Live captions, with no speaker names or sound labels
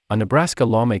A Nebraska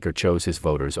lawmaker chose his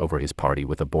voters over his party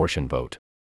with abortion vote.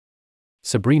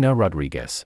 Sabrina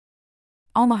Rodriguez.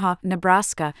 Omaha,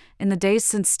 Nebraska. In the days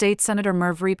since State Senator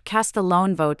Merv Reep cast the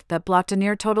lone vote that blocked a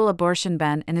near-total abortion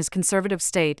ban in his conservative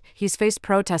state, he's faced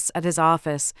protests at his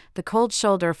office, the cold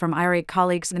shoulder from irate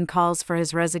colleagues and calls for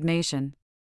his resignation.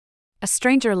 A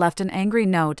stranger left an angry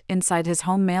note inside his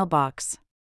home mailbox.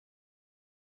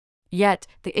 Yet,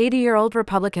 the 80-year-old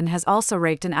Republican has also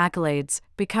raked in accolades,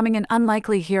 becoming an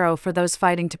unlikely hero for those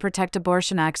fighting to protect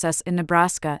abortion access in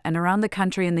Nebraska and around the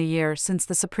country in the year since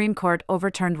the Supreme Court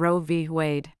overturned Roe v.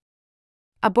 Wade.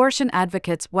 Abortion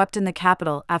advocates wept in the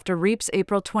Capitol after Reep's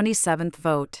April 27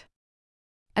 vote.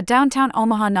 A downtown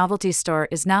Omaha novelty store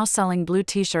is now selling blue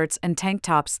t-shirts and tank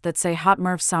tops that say Hot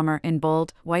Merv Summer in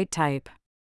bold, white type.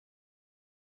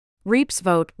 Reep's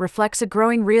vote reflects a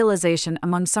growing realization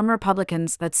among some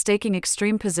Republicans that staking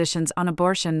extreme positions on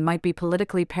abortion might be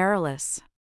politically perilous.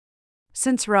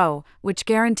 Since Roe, which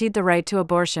guaranteed the right to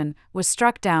abortion, was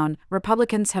struck down,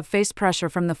 Republicans have faced pressure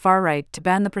from the far right to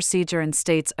ban the procedure in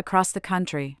states across the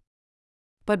country.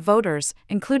 But voters,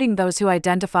 including those who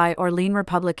identify or lean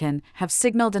Republican, have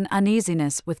signaled an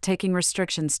uneasiness with taking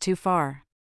restrictions too far.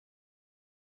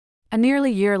 A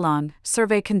nearly year-long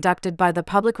survey conducted by the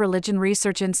Public Religion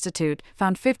Research Institute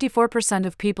found 54%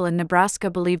 of people in Nebraska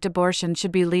believed abortion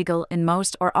should be legal in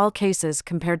most or all cases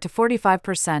compared to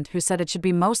 45% who said it should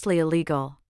be mostly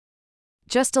illegal.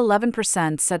 Just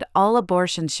 11% said all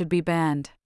abortions should be banned.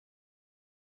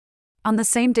 On the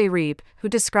same day Reep, who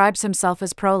describes himself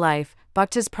as pro-life,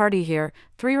 bucked his party here,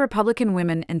 3 Republican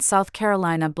women in South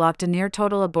Carolina blocked a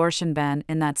near-total abortion ban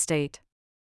in that state.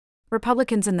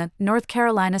 Republicans in the North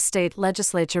Carolina state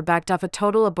legislature backed off a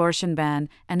total abortion ban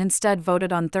and instead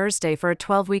voted on Thursday for a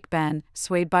 12-week ban,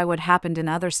 swayed by what happened in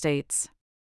other states.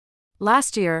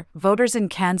 Last year, voters in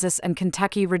Kansas and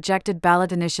Kentucky rejected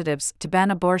ballot initiatives to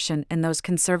ban abortion in those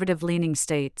conservative-leaning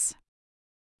states.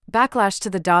 Backlash to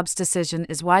the Dobbs decision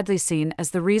is widely seen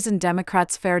as the reason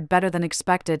Democrats fared better than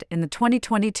expected in the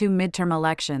 2022 midterm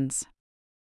elections.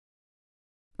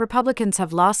 Republicans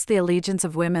have lost the allegiance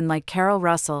of women like Carol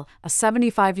Russell, a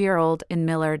 75-year-old in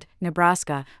Millard,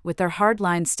 Nebraska, with their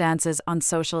hardline stances on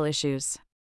social issues.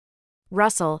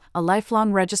 Russell, a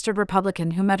lifelong registered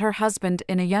Republican who met her husband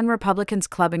in a Young Republicans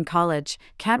club in college,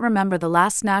 can't remember the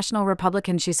last national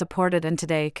Republican she supported and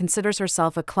today considers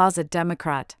herself a closet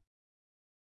Democrat.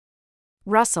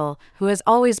 Russell, who has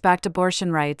always backed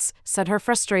abortion rights, said her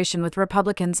frustration with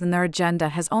Republicans and their agenda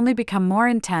has only become more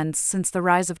intense since the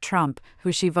rise of Trump,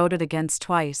 who she voted against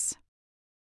twice.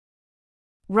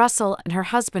 Russell and her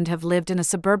husband have lived in a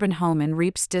suburban home in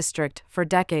Reep's district for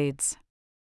decades.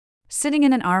 Sitting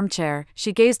in an armchair,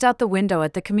 she gazed out the window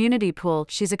at the community pool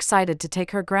she's excited to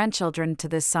take her grandchildren to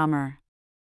this summer.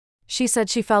 She said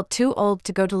she felt too old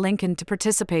to go to Lincoln to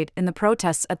participate in the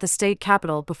protests at the state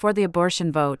capitol before the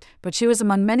abortion vote, but she was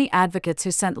among many advocates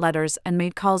who sent letters and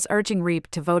made calls urging Reep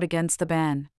to vote against the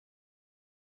ban.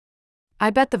 I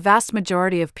bet the vast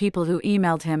majority of people who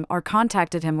emailed him or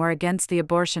contacted him were against the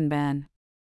abortion ban.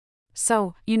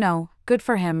 So, good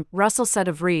for him, Russell said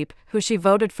of Reep, who she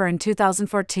voted for in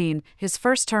 2014, his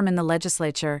first term in the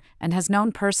legislature, and has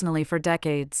known personally for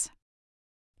decades.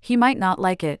 He might not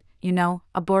like it,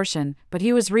 abortion, but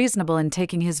he was reasonable in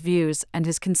taking his views and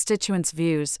his constituents'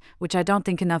 views, which I don't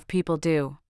think enough people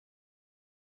do.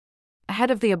 Ahead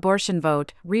of the abortion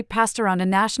vote, Reep passed around a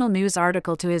national news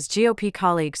article to his GOP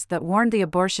colleagues that warned the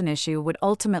abortion issue would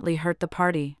ultimately hurt the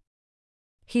party.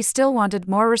 He still wanted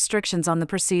more restrictions on the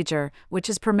procedure,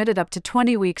 which is permitted up to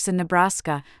 20 weeks in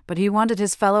Nebraska, but he wanted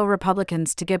his fellow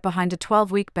Republicans to get behind a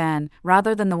 12-week ban,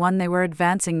 rather than the one they were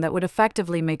advancing that would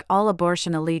effectively make all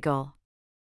abortion illegal.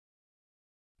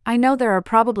 I know there are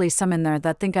probably some in there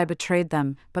that think I betrayed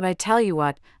them, but I tell you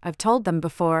what, I've told them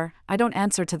before, I don't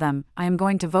answer to them, I am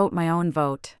going to vote my own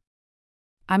vote.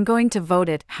 I'm going to vote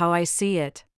it how I see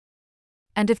it.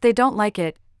 And if they don't like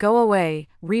it, go away,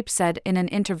 Reep said in an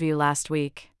interview last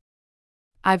week.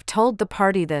 I've told the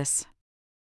party this.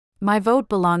 My vote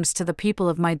belongs to the people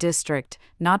of my district,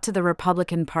 not to the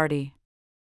Republican Party.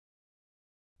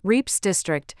 Reep's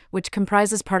district, which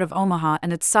comprises part of Omaha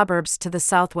and its suburbs to the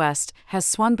southwest, has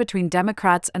swung between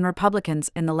Democrats and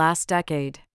Republicans in the last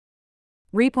decade.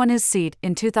 Reep won his seat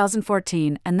in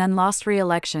 2014 and then lost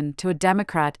re-election to a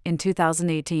Democrat in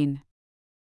 2018.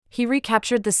 He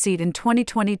recaptured the seat in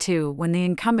 2022 when the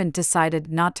incumbent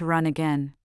decided not to run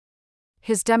again.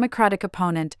 His Democratic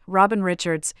opponent, Robin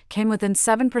Richards, came within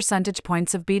 7 percentage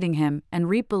points of beating him, and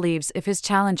Reep believes if his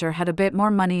challenger had a bit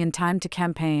more money and time to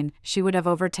campaign, she would have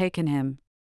overtaken him.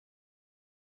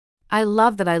 I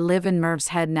love that I live in Merv's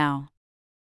head now,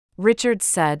 Richards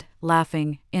said,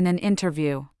 laughing, in an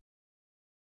interview.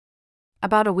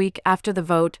 About a week after the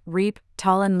vote, Reep,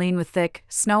 tall and lean with thick,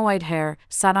 snow-white hair,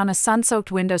 sat on a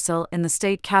sun-soaked windowsill in the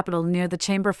state capitol near the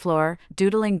chamber floor,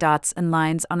 doodling dots and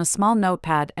lines on a small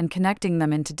notepad and connecting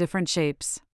them into different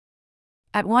shapes.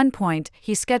 At one point,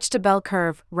 he sketched a bell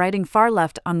curve, writing far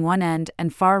left on one end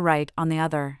and far right on the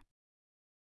other.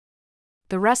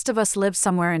 "The rest of us live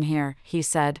somewhere in here," he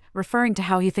said, referring to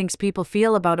how he thinks people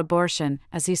feel about abortion,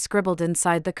 as he scribbled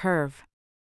inside the curve.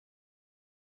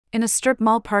 In a strip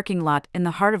mall parking lot in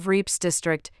the heart of Reep's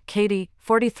district, Katie,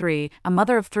 43, a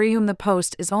mother of 3 whom the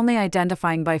Post is only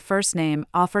identifying by first name,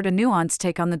 offered a nuanced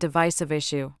take on the divisive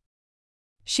issue.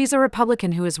 She's a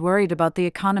Republican who is worried about the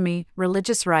economy,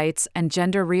 religious rights, and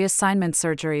gender reassignment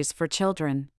surgeries for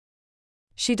children.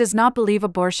 She does not believe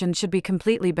abortion should be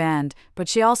completely banned, but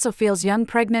she also feels young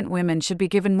pregnant women should be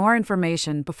given more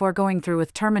information before going through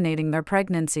with terminating their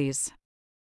pregnancies.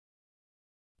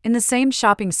 In the same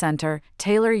shopping center,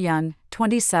 Taylor Young,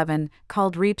 27,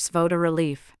 called Reep's vote a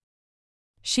relief.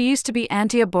 She used to be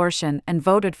anti-abortion and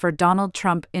voted for Donald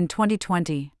Trump in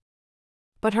 2020.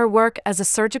 But her work as a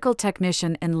surgical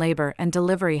technician in labor and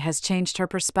delivery has changed her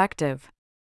perspective.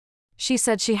 She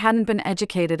said she hadn't been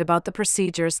educated about the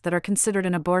procedures that are considered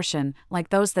an abortion, like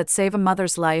those that save a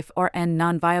mother's life or end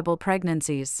non-viable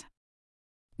pregnancies.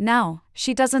 Now,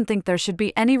 she doesn't think there should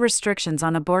be any restrictions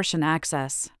on abortion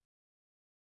access.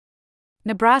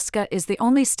 Nebraska is the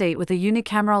only state with a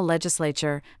unicameral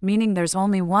legislature, meaning there's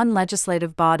only one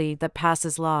legislative body that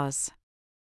passes laws.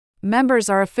 Members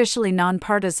are officially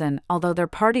nonpartisan, although their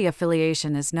party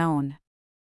affiliation is known.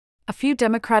 A few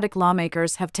Democratic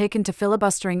lawmakers have taken to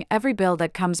filibustering every bill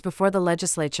that comes before the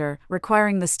legislature,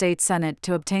 requiring the state Senate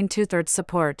to obtain 2/3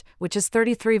 support, which is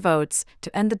 33 votes,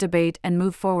 to end the debate and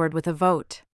move forward with a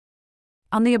vote.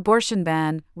 On the abortion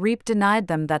ban, Reep denied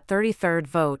them that 33rd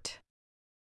vote.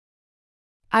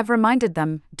 "I've reminded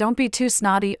them, don't be too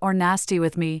snotty or nasty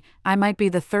with me, I might be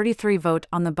the 33 vote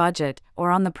on the budget, or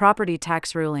on the property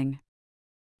tax ruling.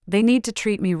 They need to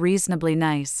treat me reasonably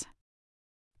nice.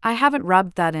 I haven't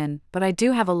rubbed that in, but I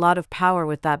do have a lot of power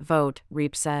with that vote,"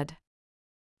 Reep said.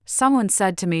 "Someone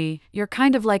said to me, you're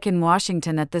kind of like in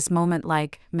Washington at this moment,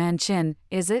 like, Manchin,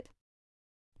 is it?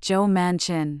 Joe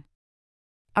Manchin."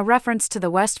 A reference to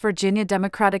the West Virginia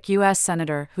Democratic U.S.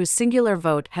 Senator whose singular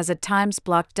vote has at times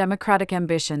blocked Democratic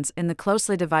ambitions in the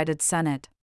closely divided Senate.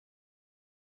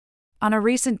 On a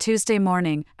recent Tuesday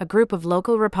morning, a group of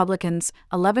local Republicans,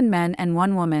 11 men and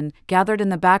 1 woman, gathered in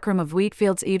the back room of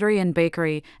Wheatfield's Eatery and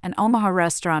Bakery, an Omaha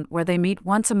restaurant where they meet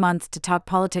once a month to talk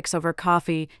politics over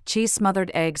coffee, cheese-smothered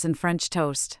eggs and French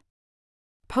toast.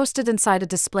 Posted inside a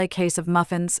display case of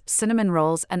muffins, cinnamon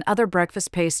rolls, and other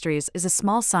breakfast pastries is a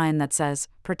small sign that says,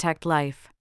 "Protect Life."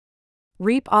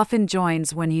 Reep often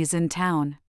joins when he's in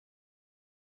town.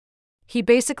 He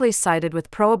basically sided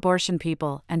with pro-abortion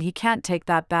people, and he can't take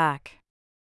that back.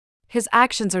 His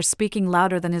actions are speaking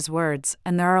louder than his words,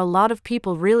 and there are a lot of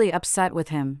people really upset with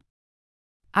him.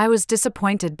 "I was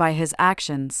disappointed by his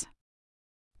actions.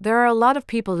 There are a lot of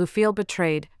people who feel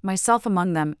betrayed, myself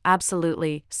among them,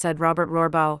 absolutely," said Robert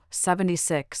Rohrbaugh,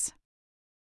 76.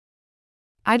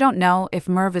 "I don't know if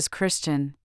Merv is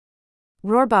Christian."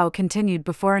 Rohrbaugh continued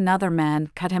before another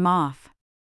man cut him off.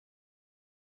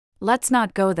 "Let's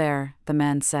not go there," the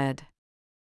man said.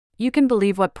 "You can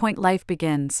believe what point life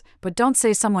begins, but don't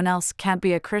say someone else can't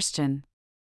be a Christian.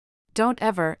 Don't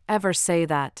ever, ever say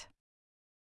that."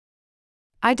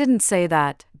 "I didn't say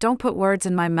that, don't put words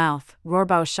in my mouth,"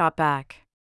 Rohrbaugh shot back.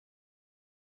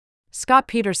 Scott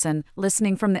Peterson,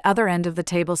 listening from the other end of the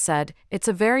table, said, "It's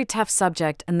a very tough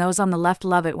subject and those on the left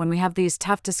love it when we have these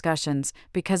tough discussions,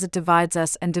 because it divides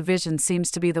us and division seems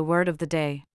to be the word of the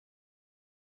day."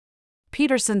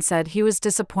 Peterson said he was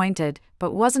disappointed,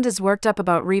 but wasn't as worked up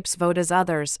about Reep's vote as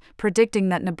others, predicting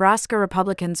that Nebraska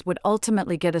Republicans would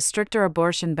ultimately get a stricter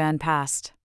abortion ban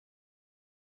passed.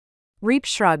 Reep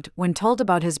shrugged when told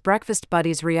about his breakfast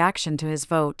buddies' reaction to his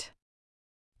vote.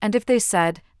 "And if they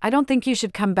said, 'I don't think you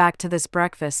should come back to this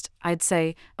breakfast,' I'd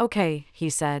say, 'Okay,'" he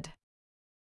said.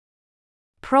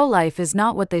 Pro-life is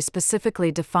not what they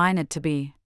specifically define it to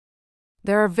be.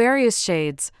 There are various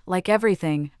shades, like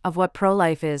everything, of what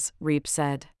pro-life is, Reep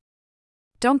said.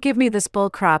 "Don't give me this bull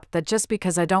crap that just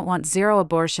because I don't want 0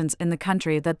 abortions in the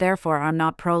country that therefore I'm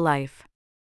not pro-life.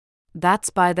 That's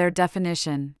by their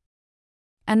definition.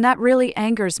 And that really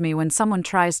angers me when someone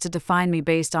tries to define me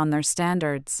based on their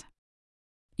standards.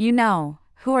 You know,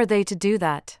 who are they to do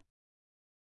that?"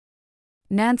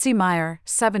 Nancy Meyer,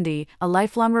 70, a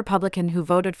lifelong Republican who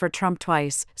voted for Trump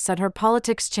twice, said her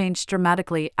politics changed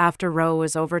dramatically after Roe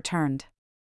was overturned.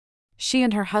 She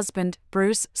and her husband,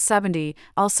 Bruce, 70,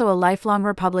 also a lifelong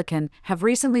Republican, have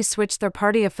recently switched their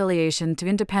party affiliation to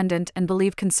independent and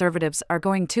believe conservatives are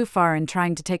going too far in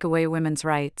trying to take away women's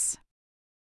rights.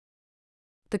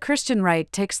 The Christian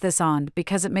right takes this on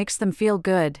because it makes them feel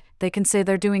good. They can say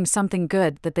they're doing something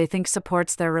good that they think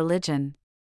supports their religion.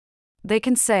 They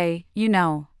can say,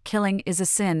 killing is a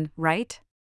sin, right?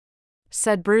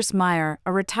 Said Bruce Meyer,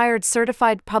 a retired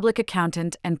certified public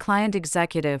accountant and client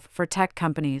executive for tech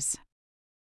companies.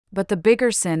 But the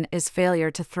bigger sin is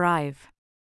failure to thrive.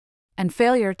 And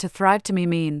failure to thrive to me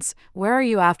means, where are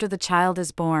you after the child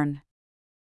is born?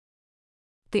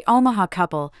 The Omaha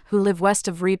couple, who live west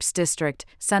of Reeps District,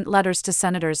 sent letters to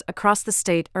senators across the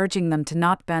state urging them to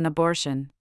not ban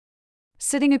abortion.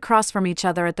 Sitting across from each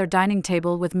other at their dining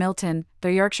table with Milton,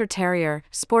 their Yorkshire Terrier,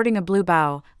 sporting a blue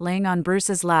bow, laying on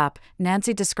Bruce's lap,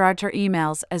 Nancy described her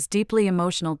emails as deeply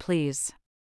emotional pleas.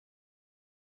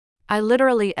 I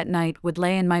literally at night would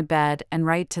lay in my bed and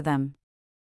write to them.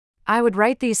 I would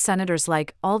write these senators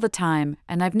all the time,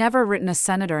 and I've never written a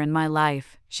senator in my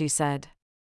life, she said.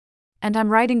 And I'm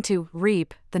writing to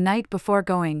Reep the night before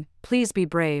going, please be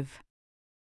brave.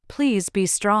 Please be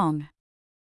strong.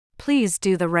 Please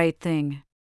do the right thing.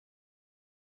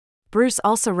 Bruce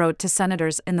also wrote to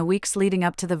senators in the weeks leading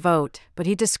up to the vote, but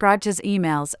he described his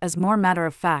emails as more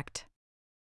matter-of-fact.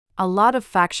 A lot of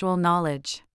factual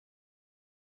knowledge.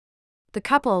 The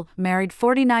couple, married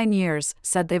 49 years,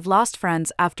 said they've lost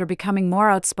friends after becoming more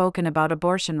outspoken about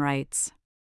abortion rights.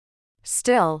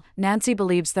 Still, Nancy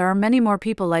believes there are many more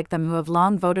people like them who have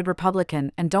long voted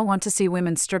Republican and don't want to see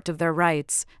women stripped of their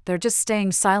rights. They're just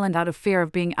staying silent out of fear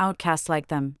of being outcast like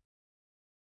them.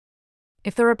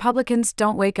 If the Republicans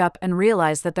don't wake up and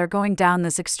realize that they're going down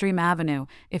this extreme avenue,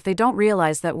 if they don't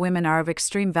realize that women are of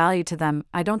extreme value to them,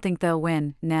 I don't think they'll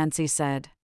win, Nancy said.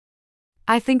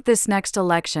 I think this next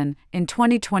election, in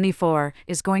 2024,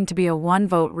 is going to be a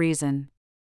one-vote reason.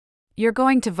 You're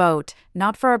going to vote,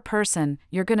 not for a person,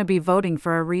 you're going to be voting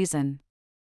for a reason.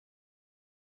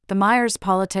 The Meyers'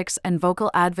 politics and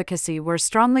vocal advocacy were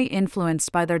strongly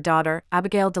influenced by their daughter,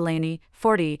 Abigail Delaney,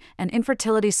 40, an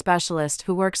infertility specialist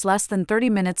who works less than 30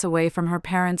 minutes away from her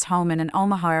parents' home in an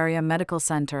Omaha area medical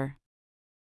center.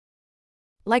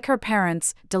 Like her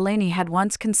parents, Delaney had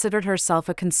once considered herself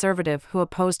a conservative who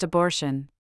opposed abortion.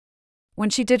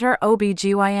 When she did her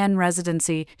OB/GYN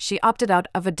residency, she opted out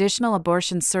of additional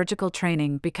abortion surgical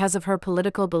training because of her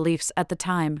political beliefs at the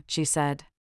time, she said.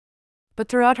 But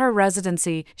throughout her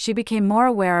residency, she became more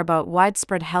aware about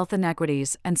widespread health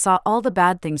inequities and saw all the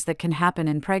bad things that can happen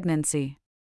in pregnancy.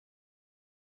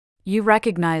 You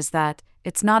recognize that,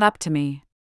 it's not up to me.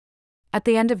 At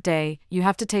the end of the day, you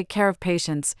have to take care of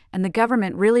patients, and the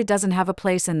government really doesn't have a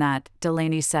place in that,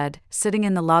 Delaney said, sitting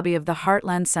in the lobby of the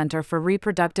Heartland Center for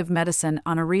Reproductive Medicine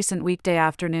on a recent weekday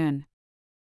afternoon.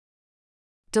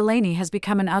 Delaney has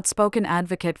become an outspoken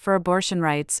advocate for abortion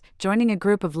rights, joining a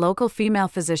group of local female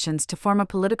physicians to form a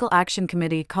political action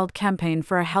committee called Campaign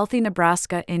for a Healthy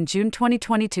Nebraska in June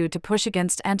 2022 to push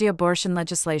against anti-abortion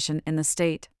legislation in the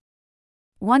state.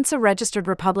 Once a registered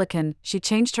Republican, she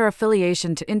changed her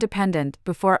affiliation to independent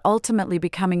before ultimately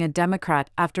becoming a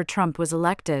Democrat after Trump was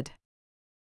elected.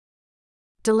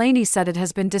 Delaney said it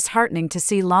has been disheartening to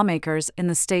see lawmakers in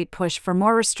the state push for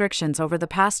more restrictions over the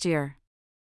past year.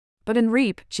 But in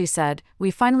Reep, she said, we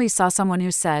finally saw someone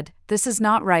who said, this is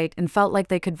not right and felt like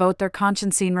they could vote their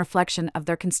conscience in reflection of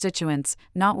their constituents,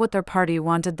 not what their party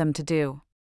wanted them to do.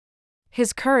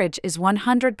 His courage is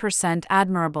 100%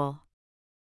 admirable.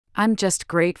 I'm just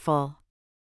grateful.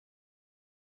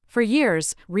 For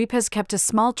years, Reep has kept a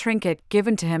small trinket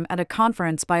given to him at a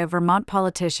conference by a Vermont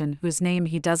politician whose name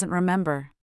he doesn't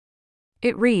remember.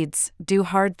 It reads, do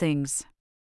hard things.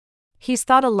 He's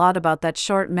thought a lot about that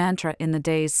short mantra in the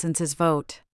days since his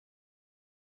vote.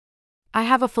 I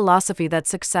have a philosophy that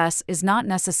success is not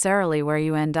necessarily where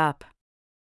you end up.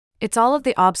 It's all of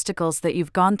the obstacles that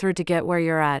you've gone through to get where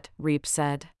you're at, Reep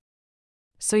said.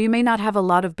 So you may not have a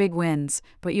lot of big wins,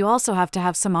 but you also have to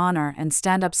have some honor and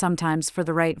stand up sometimes for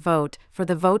the right vote, for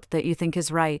the vote that you think is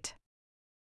right.